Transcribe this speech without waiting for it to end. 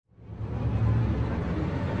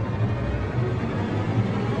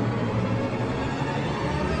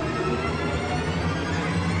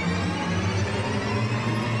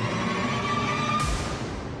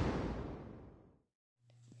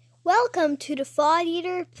Welcome to the Fod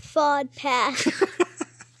Eater Fodcast.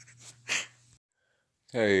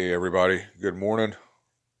 Hey everybody, good morning.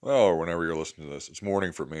 Well, whenever you're listening to this, it's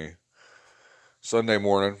morning for me. Sunday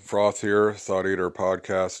morning, Froth here, Thought Eater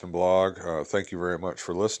podcast and blog. Thank you very much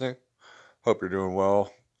for listening. Hope you're doing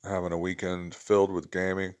well, having a weekend filled with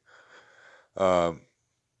gaming.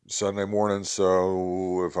 Sunday morning,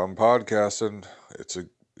 so if I'm podcasting,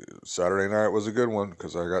 Saturday night was a good one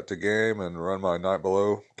because I got to game and run my Night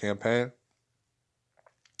Below campaign.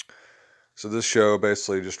 So this show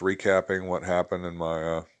basically just recapping what happened in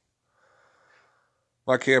my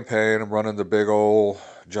campaign. I'm running the big old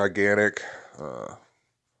gigantic,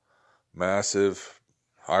 massive,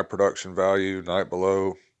 high production value Night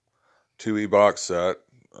Below 2E box set.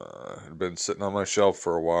 It had been sitting on my shelf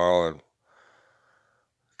for a while and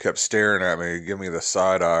kept staring at me, giving me the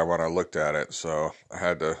side eye when I looked at it. So I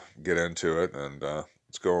had to get into it, and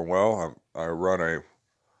it's going well. I run a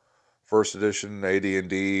first edition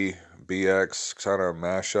AD&D BX kind of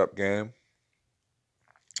mashup game.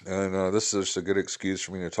 And this is just a good excuse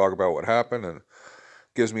for me to talk about what happened, and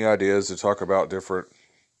gives me ideas to talk about different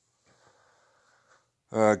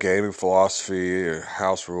gaming philosophy,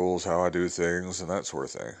 house rules, how I do things, and that sort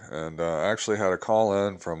of thing. And I actually had a call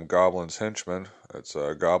in from Goblin's Henchman. It's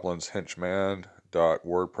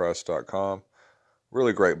goblinshenchman.wordpress.com.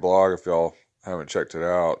 Really great blog if y'all haven't checked it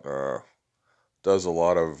out. Does a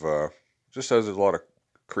lot of, just has a lot of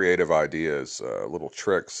creative ideas, little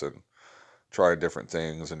tricks, and trying different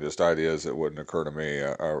things, and just ideas that wouldn't occur to me.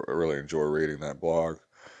 I really enjoy reading that blog.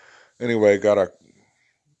 Anyway, got a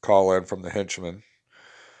call in from the Henchman,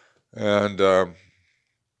 and it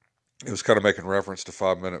was kind of making reference to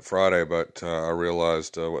 5 Minute Friday, but I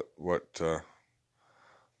realized what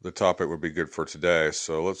the topic would be good for today.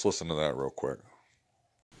 So let's listen to that real quick.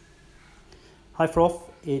 Hi Froth,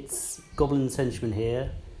 it's Goblin's Henchman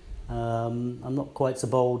here. I'm not quite so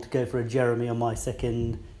bold to go for a Jeremy on my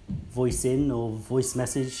second voice in or voice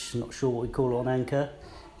message, not sure what we call it on Anchor.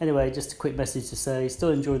 Anyway, just a quick message to say still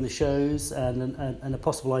enjoying the shows, and a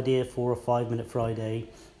possible idea for a 5 Minute Friday.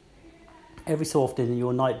 Every so often in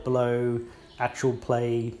your Night Below actual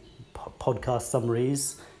play podcast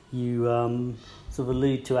summaries, you sort of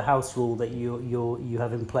allude to a house rule that you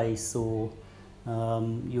have in place, or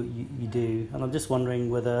you do, and I'm just wondering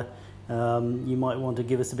whether you might want to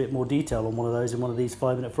give us a bit more detail on one of those in one of these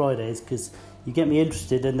 5 Minute Fridays, because you get me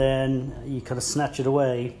interested and then you kind of snatch it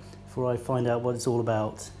away before I find out what it's all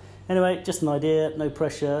about. Anyway, just an idea, no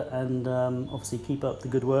pressure, and obviously keep up the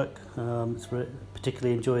good work.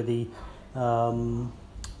 Particularly enjoy the Hump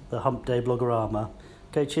Day Blogorama.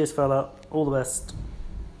 Okay, cheers fella, all the best.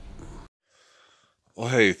 Well,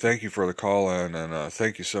 hey, thank you for the call in, and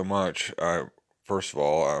thank you so much. First of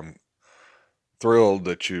all, I'm thrilled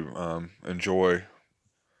that you enjoy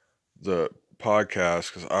the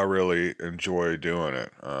podcast, because I really enjoy doing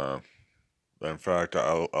it. In fact,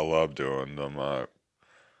 I love doing them. I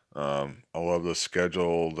love the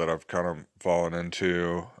schedule that I've kind of fallen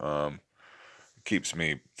into. Keeps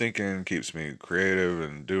me thinking, keeps me creative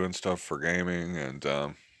and doing stuff for gaming. And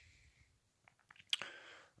I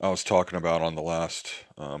was talking about on the last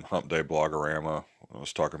Hump Day Blogorama, I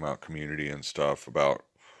was talking about community and stuff, about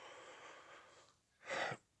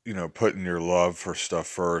putting your love for stuff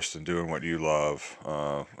first and doing what you love.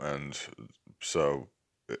 And so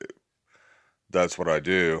that's what I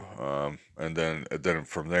do. And then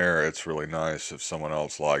from there, it's really nice if someone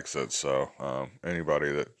else likes it. So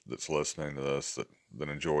anybody that's listening to this that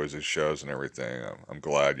enjoys these shows and everything, I'm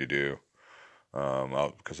glad you do,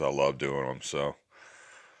 because I love doing them. So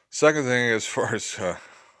second thing, as far as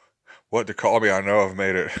what to call me, I know I've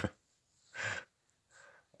made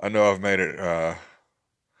it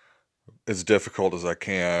as difficult as I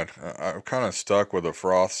can. I'm kind of stuck with a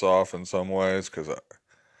froth off in some ways, because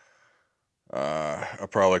I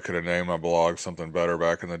probably could have named my blog something better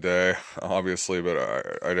back in the day, obviously, but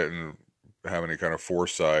I didn't have any kind of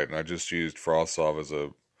foresight, and I just used Frostsoft as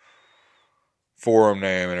a forum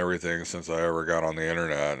name and everything since I ever got on the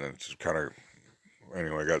internet, and it just kind of,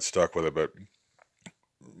 anyway, got stuck with it. But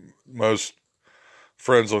most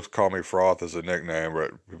friends will call me Froth as a nickname,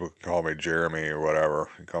 but people can call me Jeremy or whatever.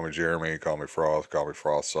 You call me Jeremy, call me Froth, call me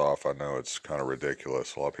Frostsoft. I know it's kind of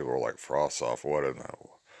ridiculous. A lot of people are like, Frostsoft, what in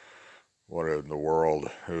the world?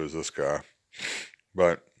 Who is this guy?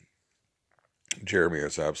 But Jeremy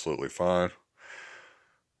is absolutely fine.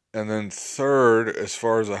 And then third, as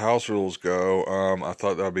far as the house rules go, I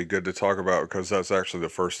thought that would be good to talk about, because that's actually the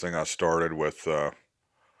first thing I started with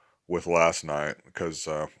last night, because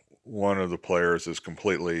one of the players is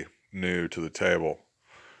completely new to the table,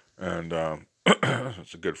 and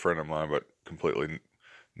it's a good friend of mine, but completely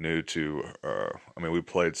new to, we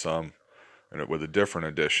played some with a different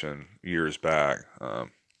edition years back.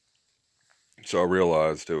 So I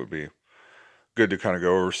realized it would be good to kind of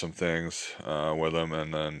go over some things with them.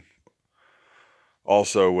 And then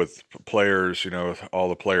also with players, with all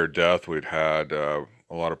the player death we'd had, a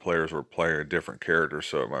lot of players were playing a different character,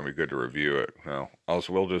 so it might be good to review it. Now, I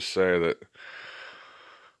will just say that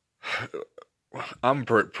I'm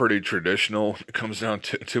pretty traditional when it comes down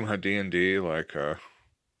to my D&D. Like, a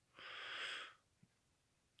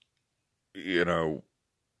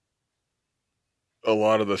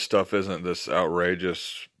lot of the stuff isn't this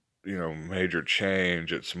outrageous, major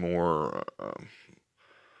change. It's more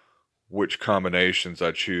which combinations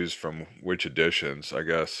I choose from which editions, I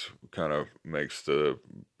guess, kind of makes the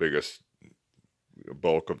biggest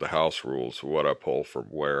bulk of the house rules, what I pull from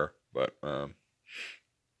where. But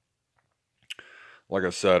like I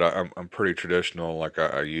said, I'm pretty traditional. Like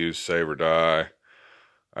I use save or die.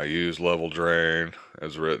 I use level drain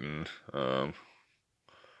as written.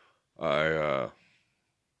 I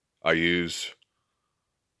use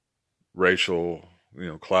racial,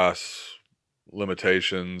 class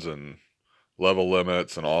limitations and level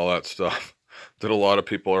limits and all that stuff that a lot of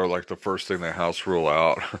people are like the first thing they house rule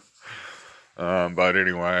out. But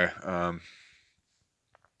anyway,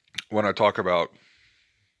 when I talk about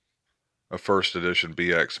a first edition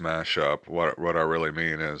BX mashup, what I really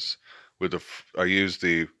mean is I use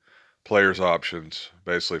the player's options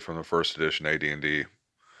basically from the first edition AD&D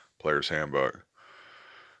Player's Handbook.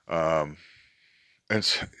 And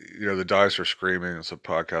the Dice Are Screaming. It's a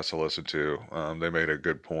podcast I listen to. They made a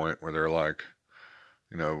good point where they're like,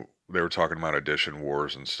 they were talking about edition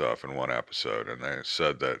wars and stuff in one episode, and they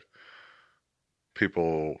said that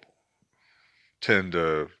people tend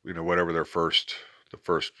to, whatever the first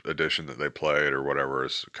edition that they played or whatever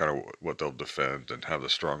is kind of what they'll defend and have the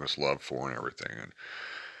strongest love for and everything. And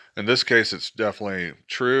in this case, it's definitely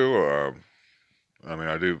true.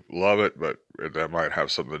 I do love it, but that might have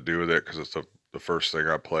something to do with it because it's the first thing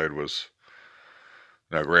I played was.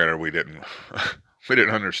 Now, granted, we didn't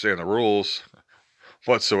understand the rules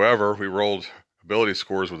whatsoever. We rolled ability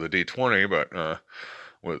scores with a D20, but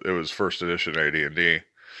it was first edition AD&D.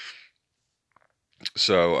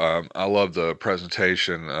 So I love the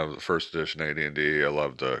presentation of the first edition AD&D. I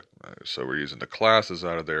love so we're using the classes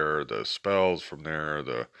out of there, the spells from there,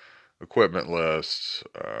 the equipment lists.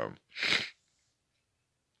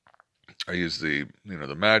 I use the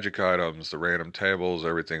magic items, the random tables,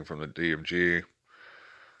 everything from the DMG.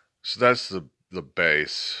 So that's the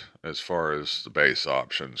base as far as the base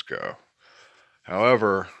options go.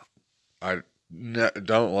 However, I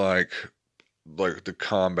don't like the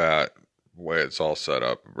combat way it's all set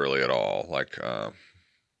up really at all.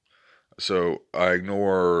 So I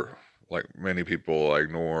ignore, like many people, I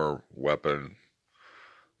ignore weapon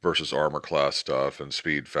versus armor class stuff and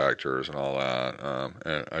speed factors and all that.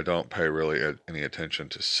 And I don't pay really any attention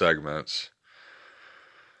to segments,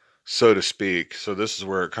 so to speak. So this is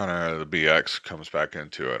where kind of the BX comes back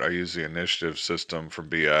into it. I use the initiative system from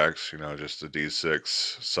BX, just the D6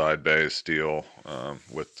 side base deal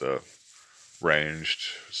with the ranged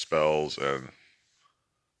spells and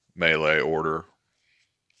melee order,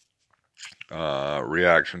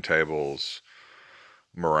 reaction tables,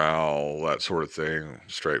 morale, that sort of thing,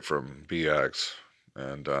 straight from BX,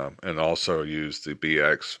 and also use the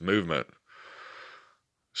BX movement.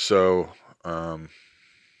 So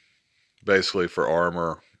basically for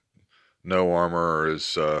armor, no armor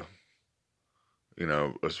is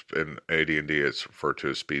in AD&D it's referred to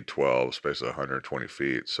as speed 12. It's basically 120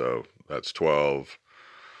 feet, so that's 12.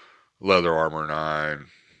 Leather armor 9,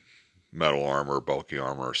 metal armor, bulky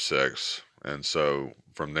armor 6. And so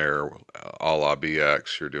from there, a la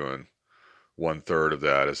BX, you're doing 1/3 of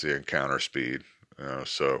that as the encounter speed.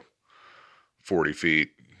 So 40 feet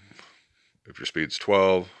if your speed's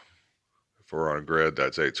 12. If we're on a grid,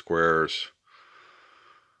 that's 8 squares.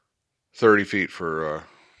 30 feet for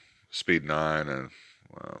speed 9 and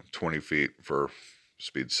 20 feet for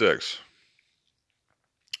speed 6.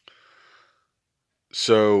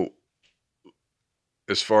 So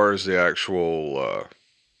as far as the actual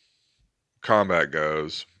combat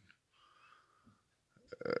goes,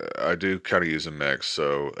 I do kind of use a mix.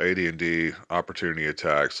 So AD&D opportunity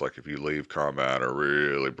attacks, like if you leave combat, are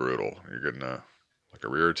really brutal. You're getting a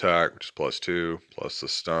rear attack, which is +2, plus the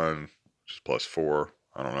stun, which is +4.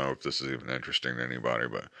 I don't know if this is even interesting to anybody,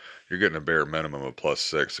 but you're getting a bare minimum of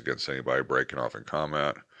 +6 against anybody breaking off in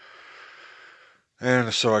combat.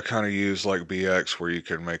 And so I kind of use like BX, where you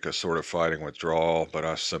can make a sort of fighting withdrawal, but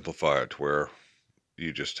I simplify it to where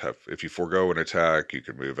you just have, if you forego an attack, you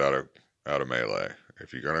can move out of melee.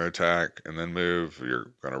 If you're going to attack and then move,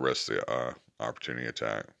 you're going to risk the opportunity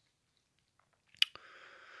attack.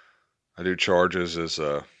 I do charges as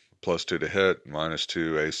a +2 to hit,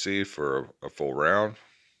 -2 AC for a full round.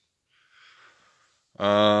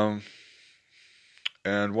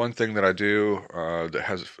 And one thing that I do that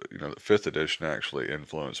has, the 5th edition actually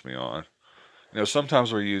influenced me on.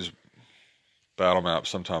 Sometimes we use battle maps,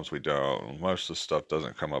 sometimes we don't. Most of the stuff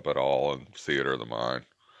doesn't come up at all in Theater of the Mind.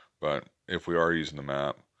 But if we are using the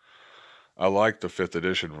map, I like the 5th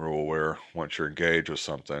edition rule where once you're engaged with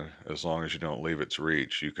something, as long as you don't leave its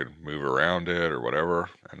reach, you can move around it or whatever.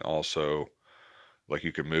 And also, like,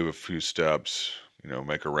 you can move a few steps,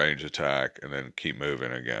 make a range attack and then keep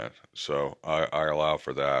moving again. So I allow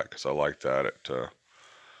for that because I like that.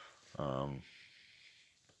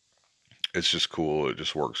 It's just cool. It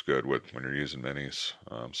just works good when you're using minis.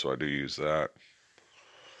 So I do use that.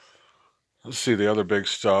 Let's see the other big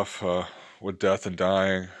stuff with death and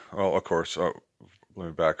dying. Well, of course, let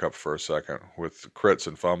me back up for a second. With crits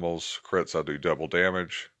and fumbles, crits I do double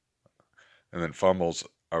damage. And then fumbles,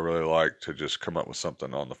 I really like to just come up with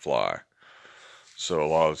something on the fly. So a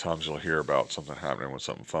lot of the times you'll hear about something happening with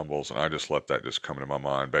something fumbles, and I just let that just come into my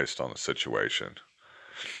mind based on the situation.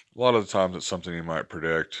 A lot of the times it's something you might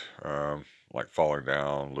predict, like falling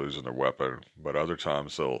down, losing their weapon, but other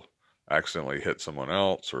times they'll accidentally hit someone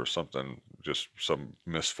else or something, just some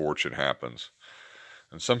misfortune happens.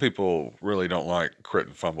 And some people really don't like crit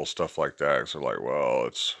and fumble stuff like that, because they're like, well,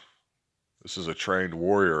 this is a trained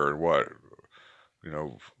warrior, and what,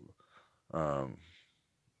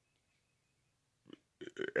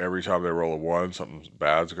 every time they roll a 1, something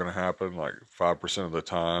bad's going to happen. Like 5% of the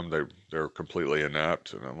time, they're completely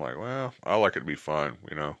inept. And I'm like, well, I like it to be fun,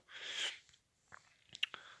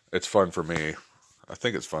 It's fun for me. I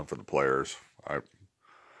think it's fun for the players. I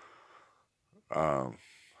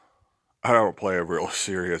don't play a real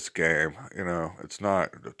serious game, It's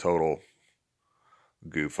not a total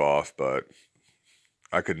goof off, but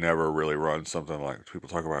I could never really run something like people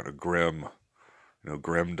talk about a grim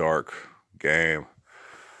dark game.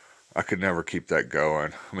 I could never keep that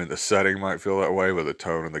going. I mean, the setting might feel that way, but the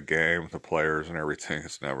tone of the game, the players and everything,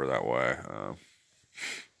 it's never that way.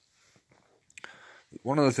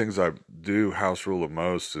 One of the things I do house rule the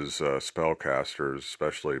most is spellcasters,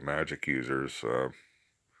 especially magic users. I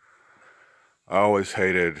always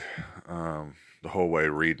hated the whole way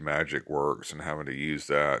read magic works and having to use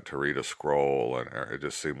that to read a scroll, and it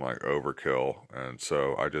just seemed like overkill. And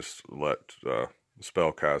so I just let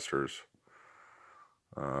spellcasters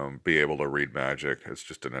be able to read magic. It's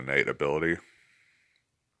just an innate ability.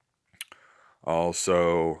 I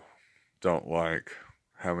also don't like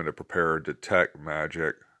having to prepare detect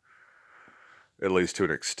magic, at least to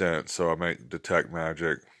an extent. So I make detect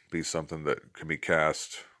magic be something that can be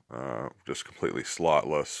cast just completely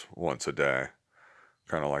slotless once a day.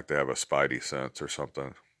 Kind of like they have a spidey sense or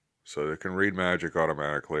something. So they can read magic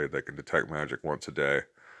automatically. They can detect magic once a day.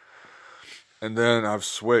 And then I've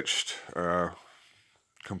switched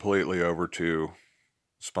completely over to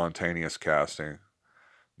spontaneous casting,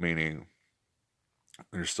 meaning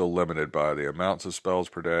you're still limited by the amounts of spells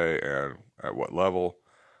per day and at what level,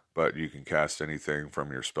 but you can cast anything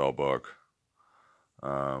from your spell book.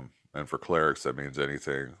 And for clerics, that means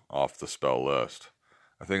anything off the spell list.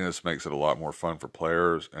 I think this makes it a lot more fun for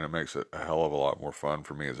players, and it makes it a hell of a lot more fun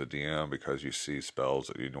for me as a DM because you see spells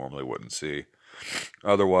that you normally wouldn't see.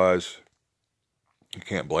 Otherwise, you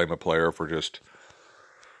can't blame a player for just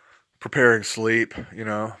preparing sleep,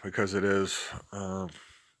 because it is,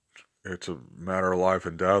 it's a matter of life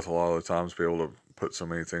and death a lot of the times to be able to put so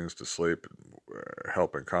many things to sleep,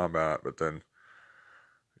 help in combat, but then,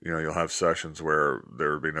 you'll have sessions where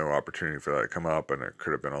there would be no opportunity for that to come up, and it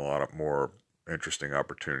could have been a lot of more interesting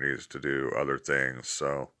opportunities to do other things.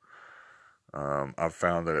 So I've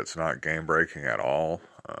found that it's not game breaking at all.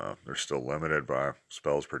 They're still limited by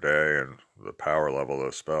spells per day and the power level of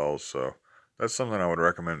those spells. So that's something I would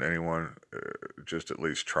recommend anyone just at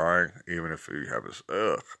least trying, even if you have this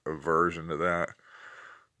aversion to that.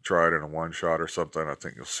 Try it in a one shot or something. I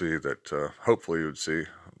think you'll see that. Hopefully, you would see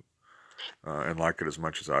and like it as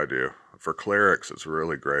much as I do. For clerics, it's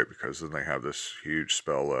really great because then they have this huge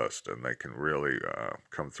spell list and they can really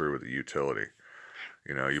come through with the utility.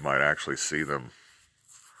 You might actually see them.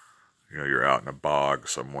 You're out in a bog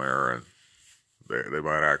somewhere and they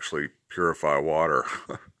might actually purify water.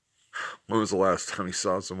 When was the last time you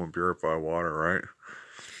saw someone purify water,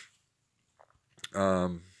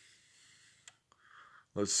 right?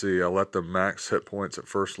 Let's see, I let them max hit points at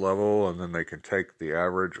first level, and then they can take the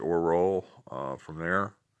average or roll from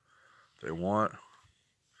there if they want.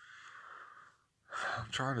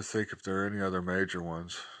 I'm trying to think if there are any other major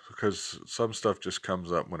ones, because some stuff just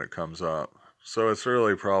comes up when it comes up. So it's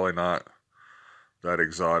really probably not that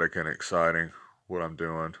exotic and exciting what I'm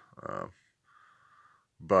doing.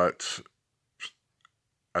 But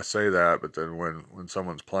I say that, but then when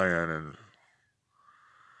someone's playing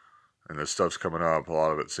and this stuff's coming up, a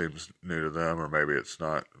lot of it seems new to them, or maybe it's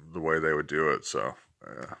not the way they would do it. So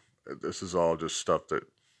this is all just stuff that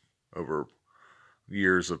over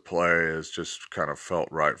years of play has just kind of felt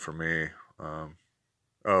right for me.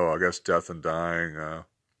 I guess Death and Dying.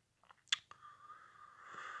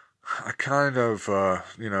 I kind of,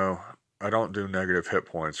 I don't do negative hit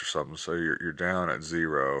points or something, so you're down at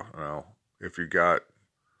 0. If you got,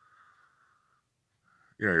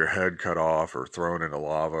 your head cut off or thrown into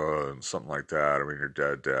lava and something like that, I mean, you're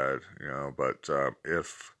dead, But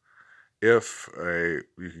if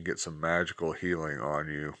you can get some magical healing on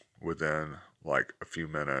you within like a few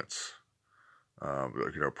minutes,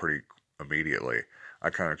 pretty immediately,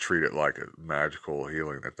 I kind of treat it like a magical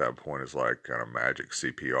healing at that point is like kind of magic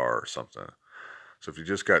CPR or something. So if you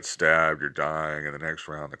just got stabbed, you're dying, and the next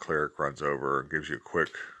round the cleric runs over and gives you a quick,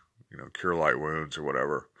 cure light wounds or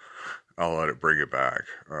whatever, I'll let it bring it back.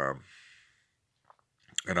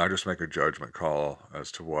 And I just make a judgment call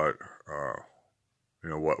as to what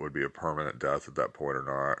would be a permanent death at that point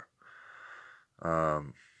or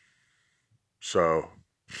not. So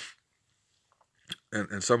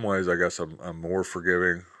in some ways, I guess I'm more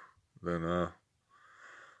forgiving than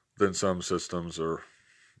some systems,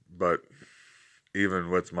 but even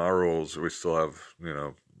with my rules, we still have,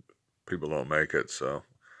 people don't make it. So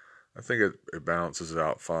I think it balances it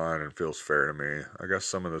out fine and feels fair to me. I guess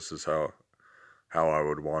some of this is how I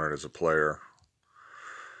would want it as a player.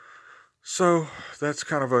 So that's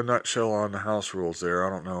kind of a nutshell on the house rules there. I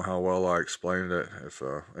don't know how well I explained it. If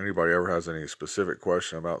anybody ever has any specific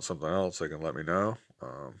question about something else, they can let me know.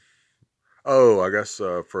 I guess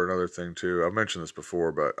for another thing too, I've mentioned this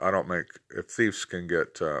before, but if thieves can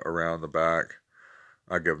get around the back,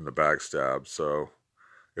 I give them the backstab. So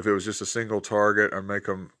if it was just a single target, I'd make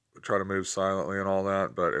them try to move silently and all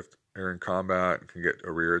that. But if they're in combat and can get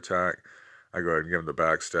a rear attack, I go ahead and give them the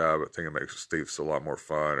backstab. I think it makes thieves a lot more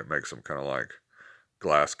fun. It makes them kind of like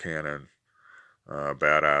glass cannon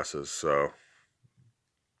badasses. So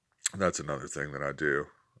that's another thing that I do.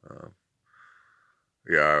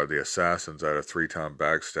 The assassin's at a 3-time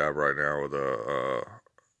backstab right now with I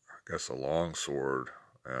guess a long sword.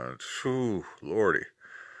 And, whew, lordy.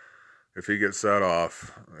 If he gets that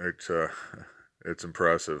off, it's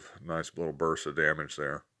impressive. Nice little burst of damage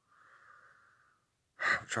there.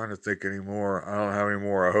 I'm trying to think any more. I don't have any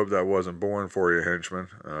more. I hope that wasn't boring for you, henchman,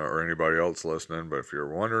 or anybody else listening. But if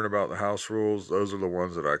you're wondering about the house rules, those are the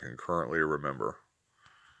ones that I can currently remember.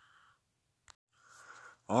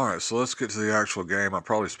 Alright, so let's get to the actual game. I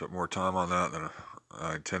probably spent more time on that than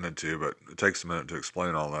I intended to, but it takes a minute to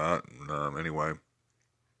explain all that. And, anyway,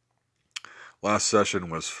 last session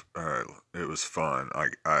was fun.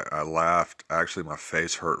 I laughed. Actually, my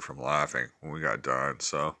face hurt from laughing when we got done.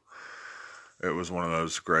 So it was one of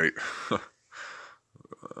those great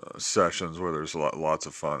sessions where there's lots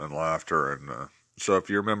of fun and laughter. And so if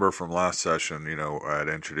you remember from last session, I had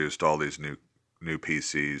introduced all these new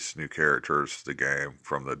PCs, new characters to the game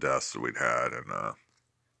from the deaths that we'd had, and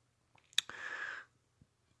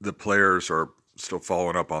the players are still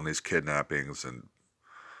following up on these kidnappings and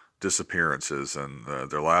disappearances, and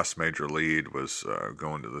their last major lead was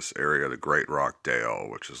going to this area, the Great Rock Dale,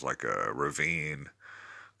 which is like a ravine,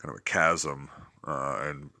 kind of a chasm,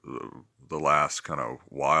 and the last kind of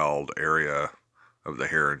wild area of the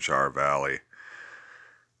Heronshire Valley.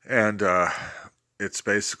 And it's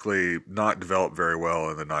basically not developed very well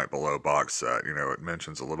in the Night Below box set. It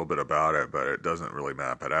mentions a little bit about it, but it doesn't really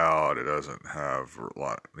map it out. It doesn't have a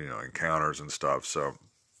lot, encounters and stuff. So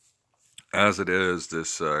as it is,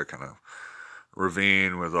 this kind of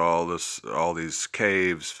ravine with all these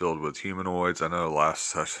caves filled with humanoids. I know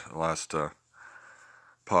last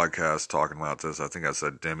podcast talking about this, I think I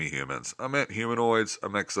said demi-humans. I meant humanoids. I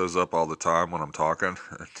mix those up all the time when I'm talking,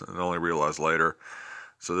 and only realize later.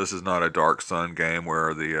 So this is not a Dark Sun game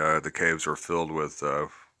where the caves are filled with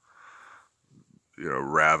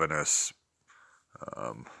ravenous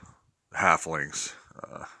halflings.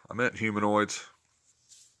 I meant humanoids.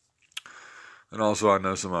 And also, I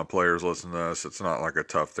know some of my players listen to this. It's not like a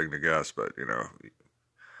tough thing to guess, but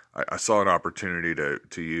I saw an opportunity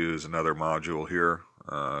to use another module here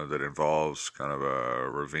that involves kind of a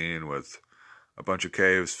ravine with a bunch of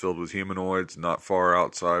caves filled with humanoids, not far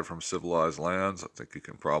outside from civilized lands. I think you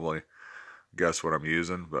can probably guess what I'm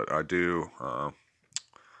using, but I do,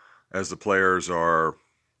 as the players are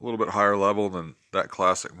a little bit higher level than that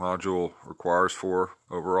classic module requires for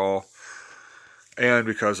overall. And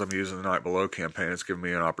because I'm using the Night Below campaign, it's given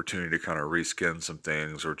me an opportunity to kind of reskin some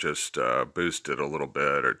things or just boost it a little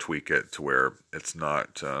bit or tweak it to where it's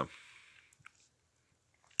not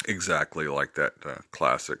exactly like that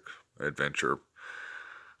classic adventure.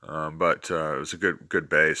 But it was a good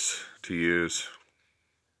base to use.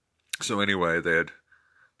 So anyway, they had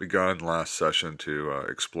begun last session to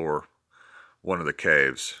explore one of the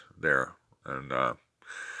caves there. And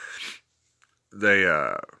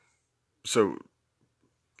so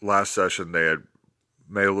last session they had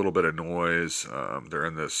made a little bit of noise. They're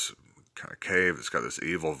in this kind of cave that's got this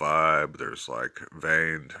evil vibe. There's like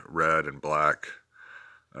veined red and black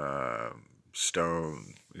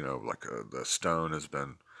stone, like the stone has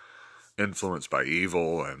been influenced by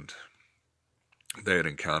evil, and they had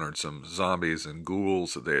encountered some zombies and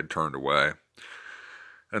ghouls that they had turned away.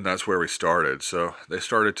 And that's where we started. So they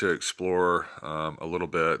started to explore a little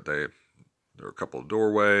bit. There were a couple of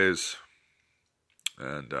doorways,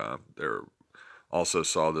 and they also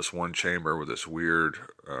saw this one chamber with this weird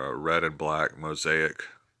red and black mosaic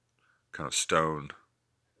kind of stone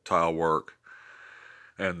tile work,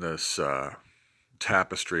 and this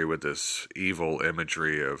tapestry with this evil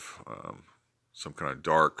imagery of some kind of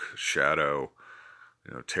dark shadow,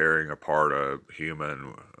 tearing apart a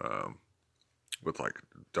human with like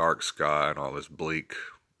dark sky and all this bleak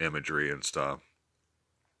imagery and stuff.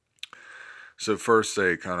 So first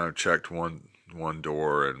they kind of checked one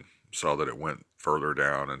door and saw that it went further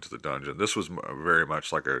down into the dungeon. This was very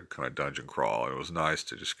much like a kind of dungeon crawl. It was nice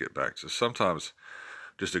to just get back to sometimes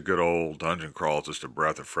just a good old dungeon crawl, just a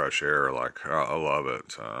breath of fresh air. Like, I love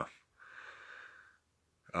it.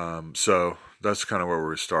 So that's kind of where we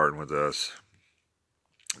were starting with this.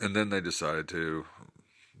 And then they decided to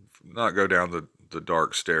not go down the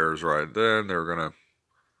dark stairs right then. They were going to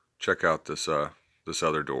check out this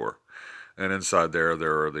other door. And inside there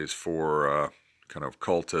are these four kind of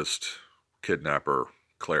cultist kidnapper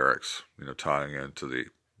clerics, tying into the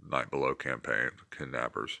Night Below campaign,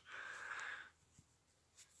 kidnappers.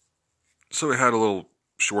 So we had a little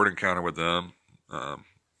short encounter with them.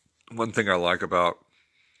 One thing I like about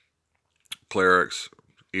clerics,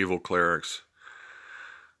 evil clerics,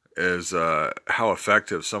 is how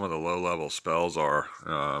effective some of the low-level spells are.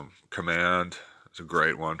 Command is a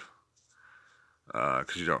great one,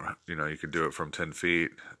 because you can do it from 10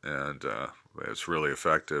 feet, and it's really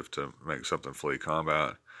effective to make something flee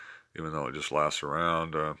combat, even though it just lasts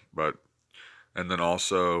around. And then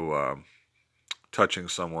also touching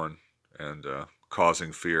someone and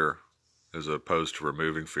causing fear as opposed to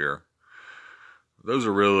removing fear. Those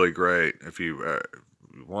are really great if you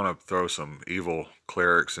want to throw some evil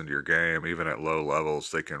clerics into your game. Even at low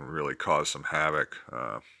levels, they can really cause some havoc.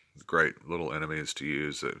 Great little enemies to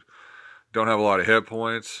use that don't have a lot of hit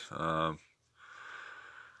points, but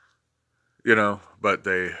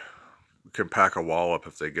they can pack a wallop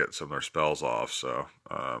if they get some of their spells off. So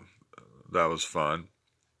that was fun.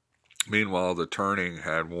 Meanwhile, the turning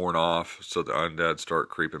had worn off, so the undead start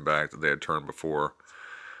creeping back that they had turned before.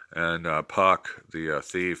 And Puck, the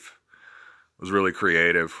thief, was really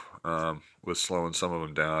creative with slowing some of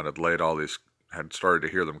them down. Had started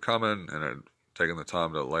to hear them coming, and had taken the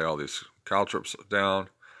time to lay all these caltrops down.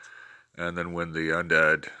 And then when the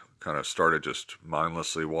undead kind of started just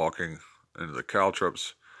mindlessly walking into the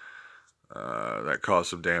caltrops, that caused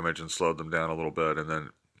some damage and slowed them down a little bit. And then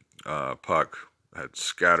Puck had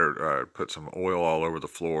put some oil all over the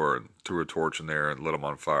floor and threw a torch in there and lit them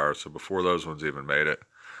on fire. So before those ones even made it,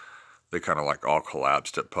 they kind of like all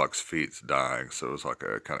collapsed at Puck's feet, dying. So it was like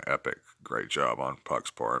a kind of epic, great job on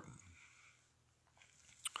Puck's part.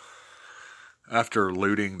 After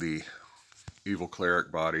looting the evil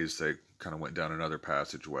cleric bodies, they kind of went down another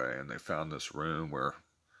passageway, and they found this room where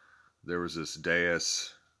there was this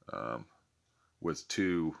dais with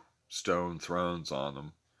two stone thrones on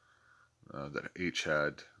them that each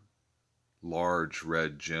had large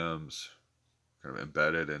red gems kind of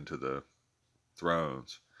embedded into the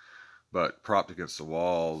thrones. But propped against the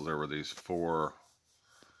wall, there were these four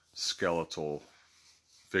skeletal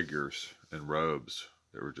figures in robes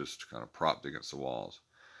that were just kind of propped against the walls.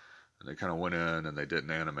 And they kind of went in, and they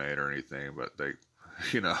didn't animate or anything, but they,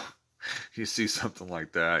 you see something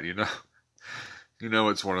like that,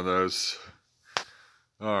 it's one of those,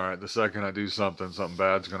 all right, the second I do something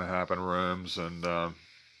bad's going to happen rooms. And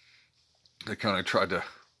they kind of tried to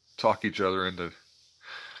talk each other into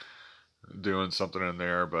doing something in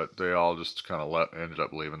there, but they all just kind of ended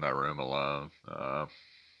up leaving that room alone.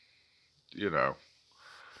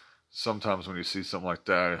 sometimes when you see something like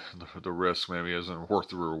that, the risk maybe isn't worth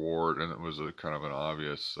the reward, and it was a kind of an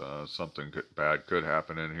obvious something bad could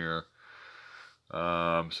happen in here.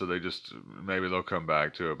 So they just maybe they'll come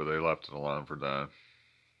back to it, but they left it alone for that.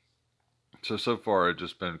 So far it's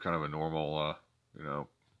just been kind of a normal,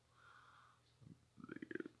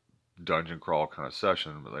 dungeon crawl kind of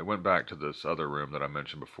session. But they went back to this other room that I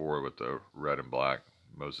mentioned before with the red and black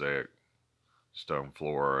mosaic stone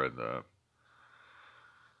floor and the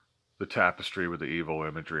tapestry with the evil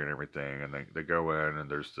imagery and everything. And they go in, and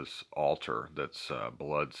there's this altar that's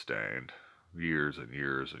blood stained, years and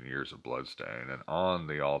years and years of blood stain. And on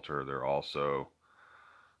the altar, there are also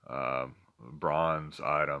bronze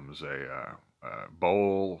items, a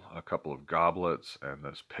bowl, a couple of goblets, and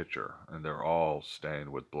this pitcher. And they're all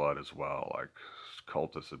stained with blood as well. Like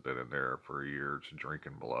cultists have been in there for years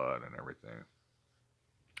drinking blood and everything.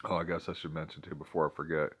 Oh, I guess I should mention too, before I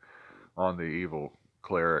forget, on the evil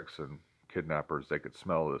clerics and kidnappers, they could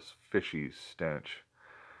smell this fishy stench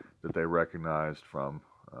that they recognized from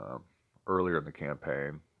earlier in the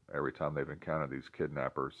campaign. Every time they've encountered these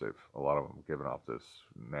kidnappers, a lot of them given off this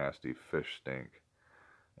nasty fish stink.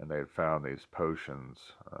 And they had found these potions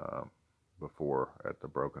before at the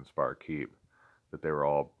Broken Spire Keep that they were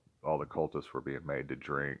all the cultists were being made to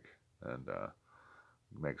drink, and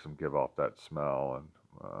makes them give off that smell. And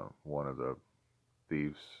one of the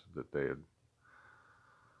thieves that they had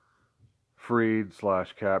freed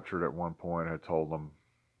 / captured at one point had told them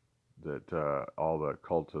that all the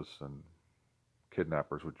cultists and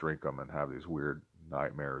kidnappers would drink them and have these weird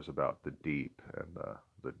nightmares about the deep and the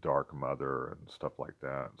dark mother and stuff like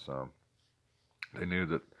that. So they knew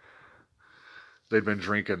that they'd been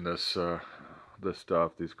drinking this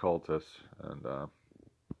stuff, these cultists, and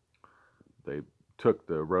they took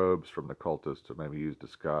the robes from the cultists to maybe use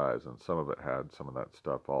disguise, and some of it had some of that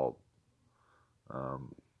stuff all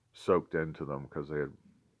soaked into them because they had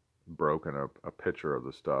broken a pitcher of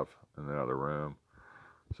the stuff in the other room.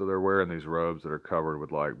 So they're wearing these robes that are covered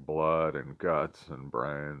with like blood and guts and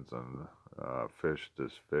brains and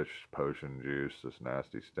this fish potion juice, this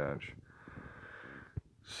nasty stench.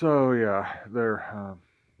 So yeah,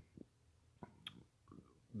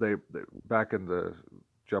 they back in the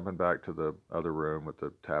jumping back to the other room with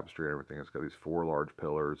the tapestry and everything. It's got these 4 large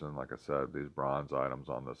pillars and, like I said, these bronze items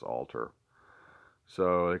on this altar.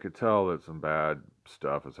 So they could tell that some bad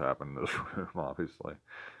stuff has happened in this room, obviously.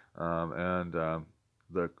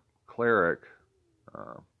 The cleric,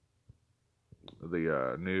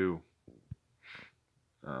 the new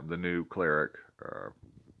cleric,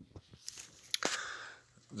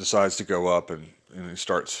 decides to go up and he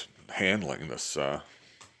starts handling this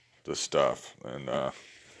stuff, and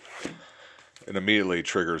it immediately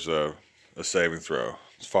triggers a saving throw.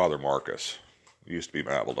 It's Father Marcus. He used to be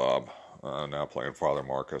Mabeldaub, now playing Father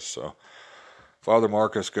Marcus. So Father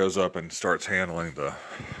Marcus goes up and starts handling the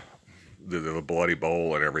bloody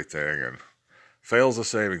bowl and everything, and fails a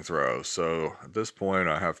saving throw. So at this point,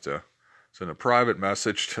 I have to send a private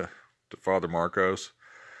message to Father Marcos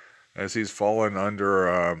as he's fallen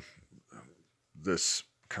under this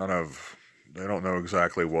kind of, they don't know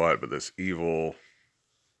exactly what, but this evil,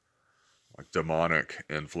 like demonic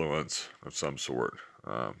influence of some sort.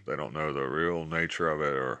 They don't know the real nature of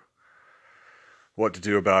it or what to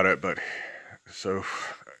do about it, but so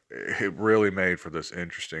it really made for this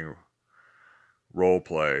interesting role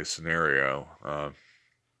play scenario,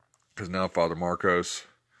 because now Father Marcos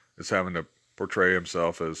is having to portray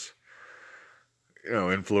himself as,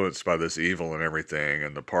 influenced by this evil and everything,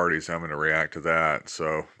 and the party's having to react to that.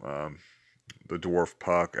 So the dwarf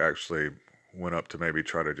Puck actually went up to maybe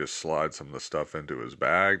try to just slide some of the stuff into his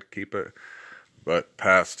bag to keep it, but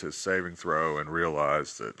passed his saving throw and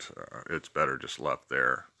realized that it's better just left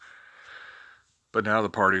there. But now the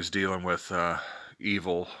party's dealing with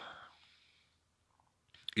evil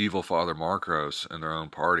Father Marcos in their own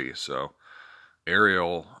party. So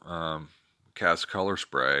Ariel casts color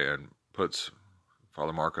spray and puts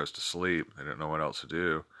Father Marcos to sleep. They didn't know what else to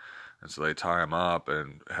do, and so they tie him up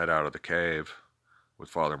and head out of the cave with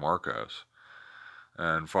Father Marcos.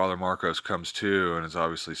 And Father Marcos comes to and is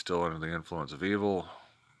obviously still under the influence of evil.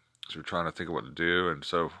 So we're trying to think of what to do. And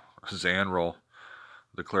so Zanril,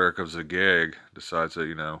 the cleric of Zagig, decides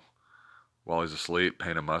that, while he's asleep,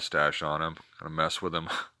 paint a mustache on him, kind of mess with him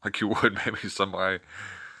like you would maybe somebody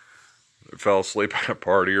that fell asleep at a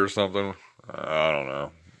party or something. I don't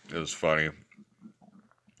know. It was funny.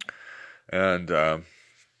 And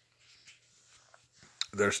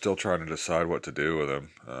they're still trying to decide what to do with him.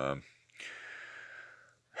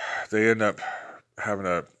 They end up having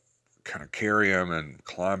to kind of carry him and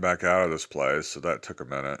climb back out of this place, so that took a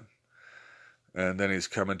minute. And then he's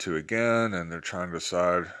coming to again, and they're trying to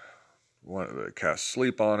decide when they cast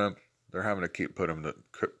sleep on him. They're having to keep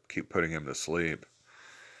putting him to sleep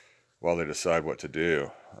while they decide what to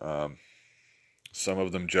do. Some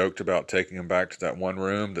of them joked about taking him back to that one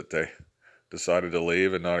room that they decided to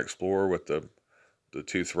leave and not explore with the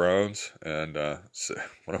two thrones. And so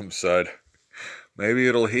one of them said, maybe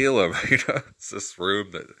it'll heal him. It's this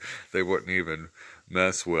room that they wouldn't even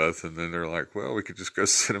mess with. And then they're like, well, we could just go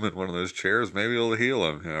sit him in one of those chairs. Maybe it'll heal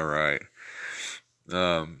him. All right.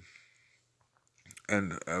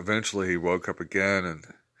 And eventually he woke up again, and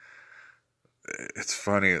it's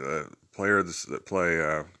funny, the players that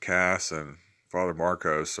play Cass and Father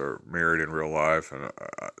Marcos are married in real life, and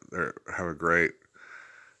they have a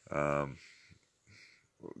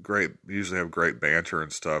usually have great banter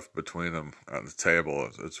and stuff between them at the table.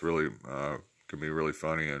 It's really, can be really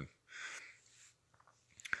funny. And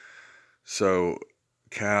so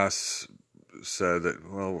Cass said that,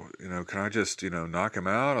 well, can I just, knock him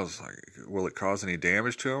out? I was like, will it cause any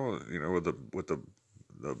damage to him? With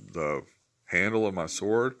the handle of my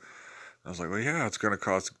sword? I was like, well, yeah, it's going to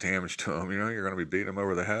cause damage to him. You're going to be beating him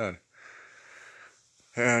over the head.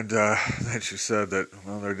 And then she said that,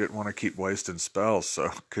 well, they didn't want to keep wasting spells, so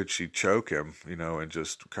could she choke him, and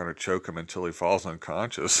just kind of choke him until he falls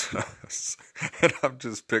unconscious? And I'm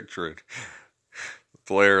just picturing the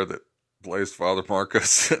player that plays Father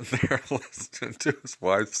Marcos sitting there listening to his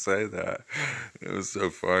wife say that. It was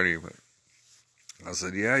so funny. But I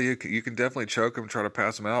said, yeah, you can definitely choke him, try to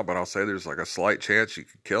pass him out, but I'll say there's like a slight chance you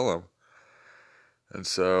could kill him. And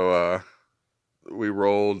so we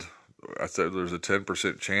rolled. I said there's a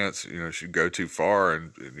 10% chance, she'd go too far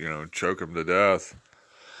and choke him to death.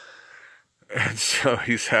 And so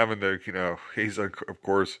he's having to, he's of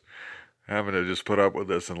course having to just put up with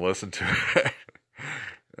this and listen to it.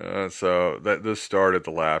 So this started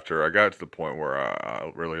the laughter. I got to the point where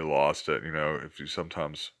I really lost it.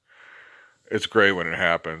 Sometimes it's great when it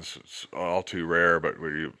happens. It's all too rare, but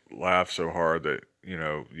when you laugh so hard that,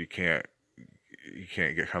 you can't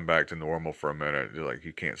come back to normal for a minute.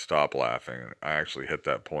 You can't stop laughing. I actually hit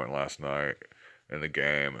that point last night in the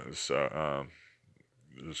game. It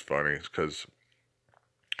was funny because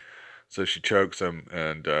so she chokes him,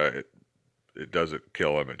 and it doesn't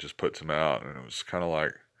kill him. It just puts him out. And it was kind of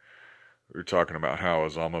like we were talking about how it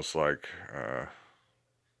was almost like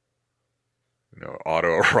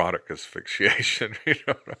autoerotic asphyxiation. You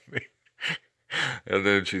know what I mean? And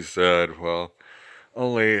then she said, well,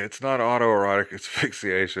 only it's not autoerotic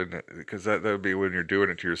asphyxiation, because that would be when you're doing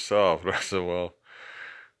it to yourself. And I said, well,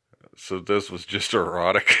 so this was just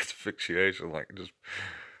erotic asphyxiation, like just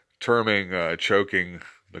terming choking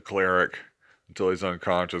the cleric until he's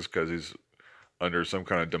unconscious because he's under some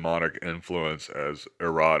kind of demonic influence as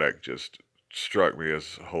erotic just struck me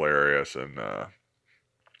as hilarious. And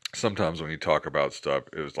sometimes when you talk about stuff,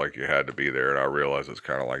 it was like you had to be there, and I realize it's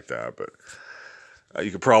kind of like that, but you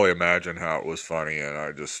could probably imagine how it was funny, and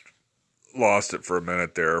I just lost it for a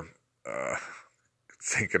minute there,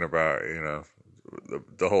 thinking about,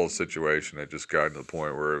 the whole situation. It just got to the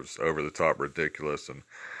point where it was over the top ridiculous, and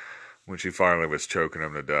when she finally was choking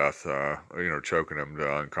him to death, choking him to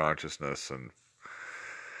unconsciousness and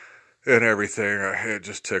everything, it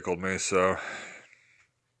just tickled me. So,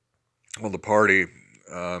 well, the party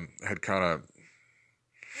had kind of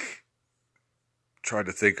tried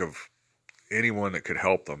to think of anyone that could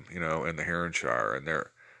help them, in the Heronshire. And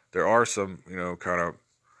there are some, kind of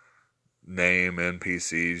name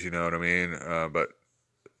NPCs, you know what I mean? But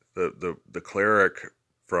the cleric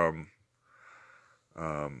from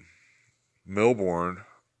Milbourne,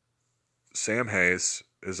 Sam Hayes,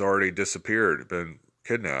 has already disappeared, been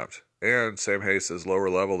kidnapped. And Sam Hayes is lower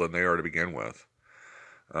level than they are to begin with.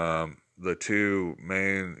 The two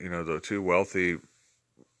main, the two wealthy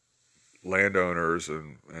landowners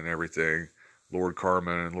and everything, Lord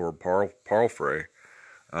Carmen and Lord Parlfrey,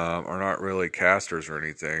 are not really casters or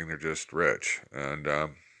anything. They're just rich. And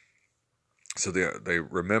so they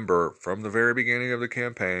remember from the very beginning of the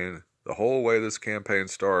campaign, the whole way this campaign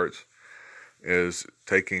starts is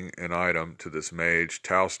taking an item to this mage,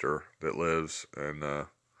 Towster, that lives in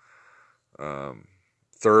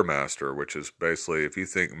Thurmaster, which is basically, if you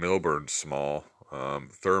think Milbourne's small,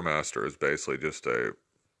 Thurmaster is basically just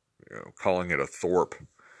calling it a thorp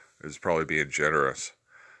is probably being generous.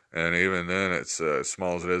 And even then, it's as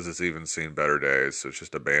small as it is, it's even seen better days. So it's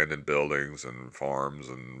just abandoned buildings and farms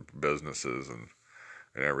and businesses and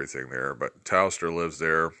everything there. But Towster lives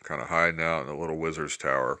there, kind of hiding out in a little wizard's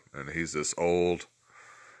tower. And he's this old,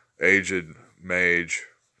 aged mage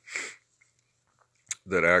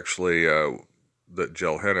that actually, that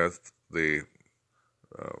Jelheneth, the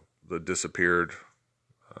the disappeared,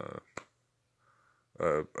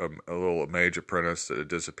 a little mage apprentice that had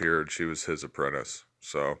disappeared. She was his apprentice.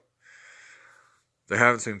 So they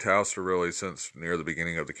haven't seen Towster really since near the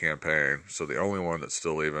beginning of the campaign. So the only one that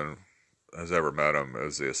still even has ever met him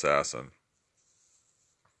is the assassin.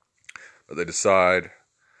 But they decide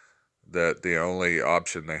that the only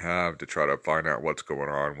option they have to try to find out what's going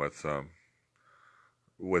on with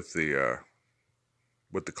the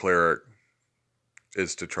cleric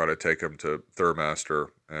is to try to take him to Thurmaster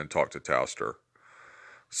and talk to Towster.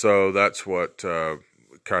 So that's what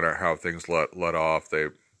kind of how things let off. They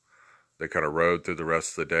kind of rode through the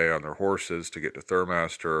rest of the day on their horses to get to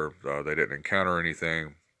Thurmaster. They didn't encounter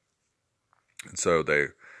anything, and so they,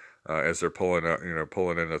 as they're pulling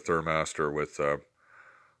into Thurmaster with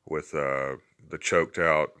the choked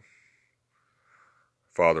out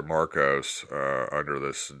Father Marcos under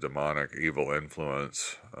this demonic evil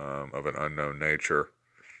influence of an unknown nature.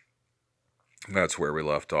 And that's where we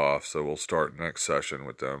left off. So we'll start next session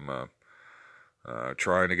with them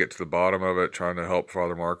trying to get to the bottom of it, trying to help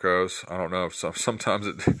Father Marcos. I don't know if sometimes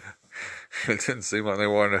it didn't seem like they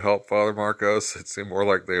wanted to help Father Marcos. It seemed more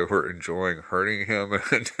like they were enjoying hurting him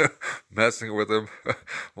and messing with him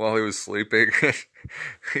while he was sleeping.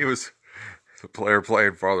 The player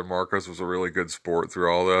playing Father Marcos was a really good sport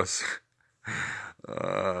through all this.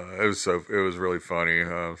 It was really funny.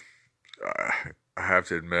 I have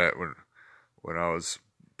to admit, when I was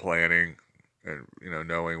planning and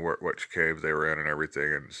knowing which cave they were in and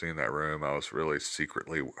everything, and seeing that room, I was really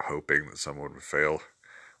secretly hoping that someone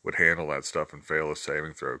would handle that stuff and fail a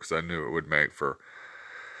saving throw, because I knew it would make for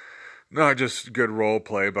not just good role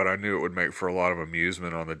play, but I knew it would make for a lot of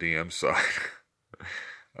amusement on the DM side.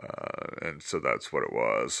 And so that's what it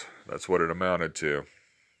was. That's what it amounted to.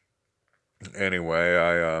 Anyway,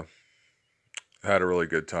 I had a really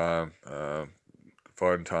good time.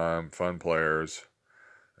 Fun players.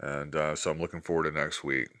 And so I'm looking forward to next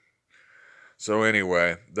week. So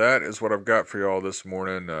anyway, that is what I've got for y'all this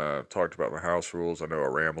morning. Talked about my house rules. I know I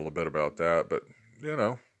rambled a bit about that, but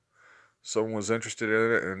someone was interested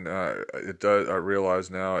in it, and it does. I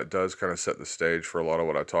realize now it does kind of set the stage for a lot of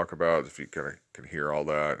what I talk about. If you kind of can hear all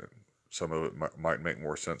that, some of it might make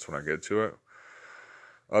more sense when I get to it.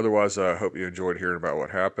 Otherwise, I hope you enjoyed hearing about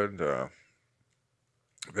what happened.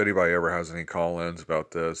 If anybody ever has any call-ins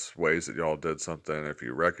about this, ways that y'all did something, if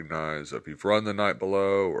you recognize, if you've run the Night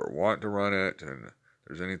Below or want to run it, and if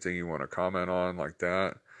there's anything you want to comment on like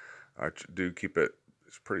that, I do keep it.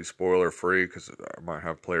 It's pretty spoiler-free because I might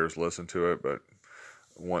have players listen to it, but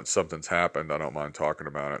once something's happened, I don't mind talking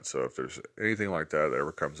about it. So if there's anything like that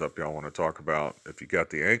ever comes up y'all want to talk about, if you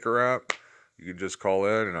got the Anchor app, you can just call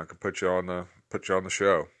in and I can put you on the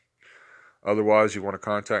show. Otherwise, you want to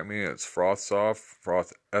contact me, it's Frothsoft,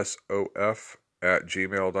 FrothSOF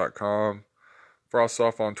 @gmail.com.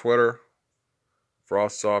 Frothsoft on Twitter,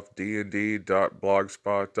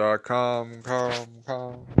 FrothsoftDND.blogspot.com.